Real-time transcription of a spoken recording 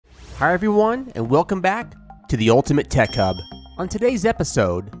Hi everyone, and welcome back to the Ultimate Tech Hub. On today's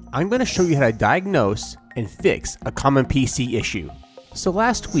episode, I'm going to show you how to diagnose and fix a common PC issue. So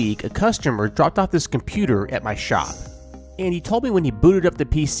last week, a customer dropped off this computer at my shop, and he told me when he booted up the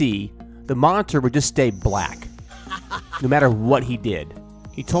PC, the monitor would just stay black, no matter what he did.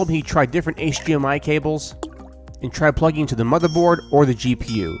 He told me he tried different HDMI cables, and tried plugging into the motherboard or the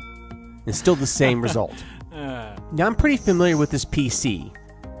GPU, and still the same result. Now I'm pretty familiar with this PC,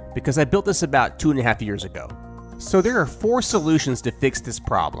 because I built this about 2.5 years ago. So there are 4 solutions to fix this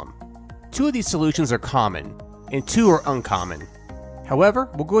problem. 2 of these solutions are common, and 2 are uncommon. However,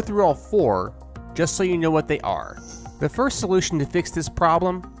 we'll go through all 4, just so you know what they are. The first solution to fix this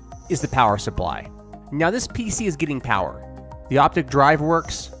problem is the power supply. Now this PC is getting power. The optic drive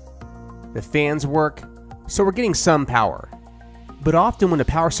works, the fans work, so we're getting some power. But often when the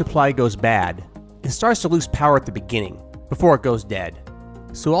power supply goes bad, it starts to lose power at the beginning, before it goes dead.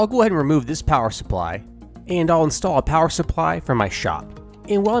 So I'll go ahead and remove this power supply, and I'll install a power supply from my shop.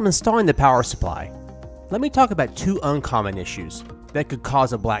 And while I'm installing the power supply, let me talk about 2 uncommon issues that could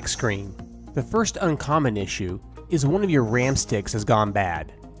cause a black screen. The first uncommon issue is one of your RAM sticks has gone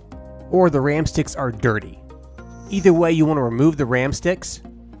bad, or the RAM sticks are dirty. Either way, you want to remove the RAM sticks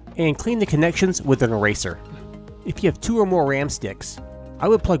and clean the connections with an eraser. If you have 2 or more RAM sticks, I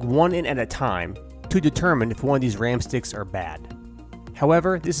would plug one in at a time to determine if one of these RAM sticks are bad.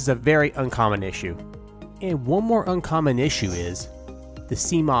 However, this is a very uncommon issue. And one more uncommon issue is the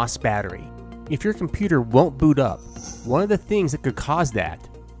CMOS battery. If your computer won't boot up, one of the things that could cause that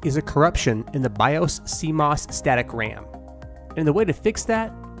is a corruption in the BIOS CMOS static RAM. And the way to fix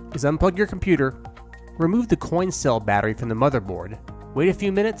that is unplug your computer, remove the coin cell battery from the motherboard, wait a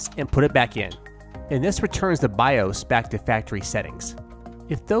few minutes and put it back in. And this returns the BIOS back to factory settings.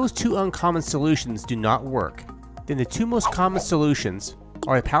 If those 2 uncommon solutions do not work, then the 2 most common solutions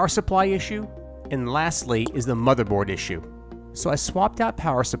are a power supply issue, and lastly is the motherboard issue. So I swapped out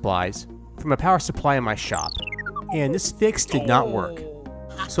power supplies from a power supply in my shop, and this fix did not work.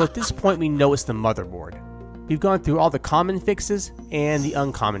 So at this point we know it's the motherboard. We've gone through all the common fixes and the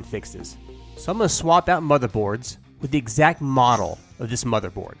uncommon fixes. So I'm going to swap out motherboards with the exact model of this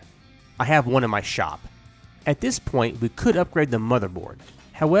motherboard. I have one in my shop. At this point we could upgrade the motherboard.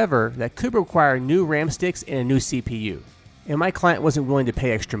 However, that could require new RAM sticks and a new CPU, and my client wasn't willing to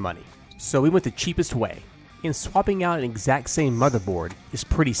pay extra money. So we went the cheapest way. And swapping out an exact same motherboard is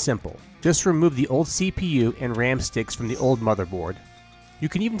pretty simple. Just remove the old CPU and RAM sticks from the old motherboard. You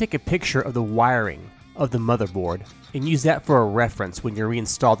can even take a picture of the wiring of the motherboard and use that for a reference when you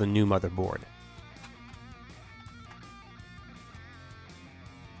reinstall the new motherboard.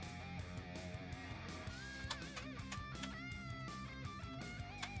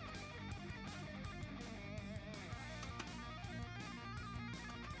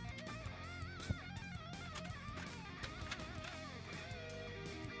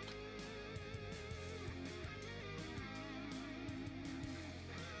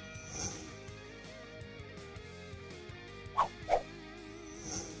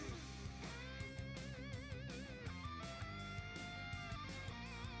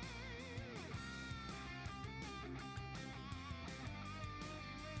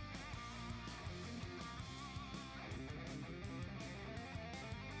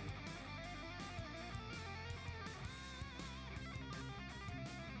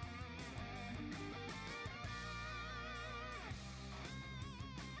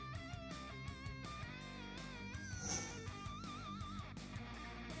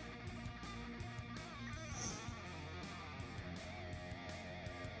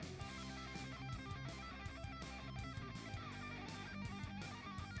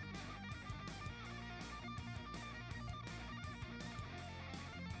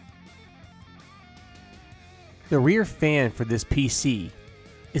 The rear fan for this PC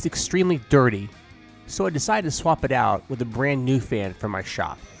is extremely dirty, so I decided to swap it out with a brand new fan from my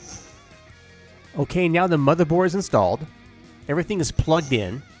shop. Okay, now the motherboard is installed. Everything is plugged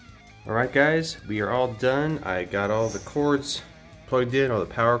in. Alright guys, we are all done. I got all the cords plugged in, all the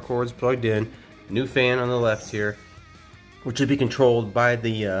power cords plugged in. New fan on the left here, which should be controlled by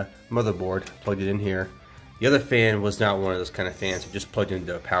the motherboard. Plugged it in here. The other fan was not one of those kind of fans, it just plugged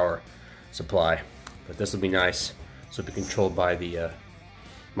into a power supply. But this will be nice, so it'll be controlled by the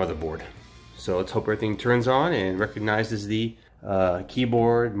motherboard. So let's hope everything turns on and recognizes the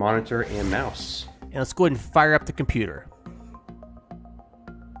keyboard, monitor, and mouse. And let's go ahead and fire up the computer.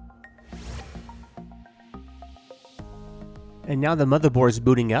 And now the motherboard is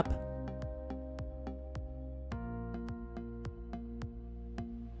booting up.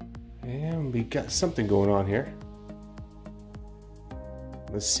 And we got something going on here.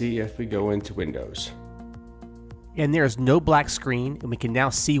 Let's see if we go into Windows. And there's no black screen, and we can now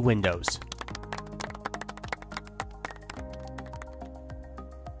see Windows.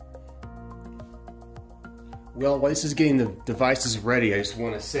 Well, while this is getting the devices ready, I just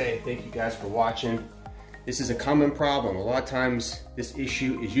want to say thank you guys for watching. This is a common problem. A lot of times this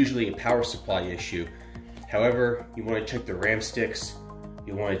issue is usually a power supply issue. However, you want to check the RAM sticks,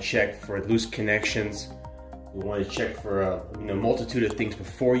 you want to check for loose connections, you want to check for a multitude of things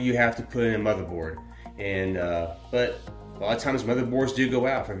before you have to put in a motherboard. And but a lot of times motherboards do go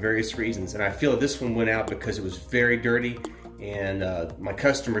out for various reasons, and I feel this one went out because it was very dirty, and my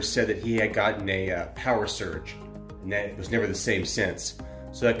customer said that he had gotten a power surge, and that was never the same since.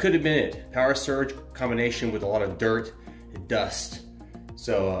 So that could have been it. Power surge combination with a lot of dirt and dust.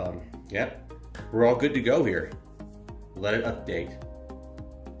 So yeah, we're all good to go here. Let it update.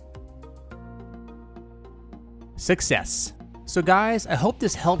 Success. So guys, I hope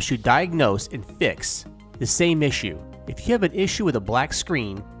this helps you diagnose and fix the same issue. If you have an issue with a black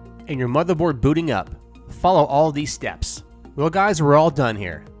screen and your motherboard booting up, follow all these steps. Well guys, we're all done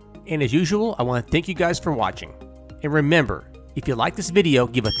here. And as usual, I want to thank you guys for watching. And remember, if you like this video,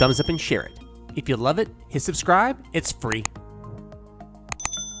 give a thumbs up and share it. If you love it, hit subscribe, it's free.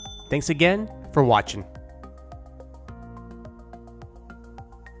 Thanks again for watching.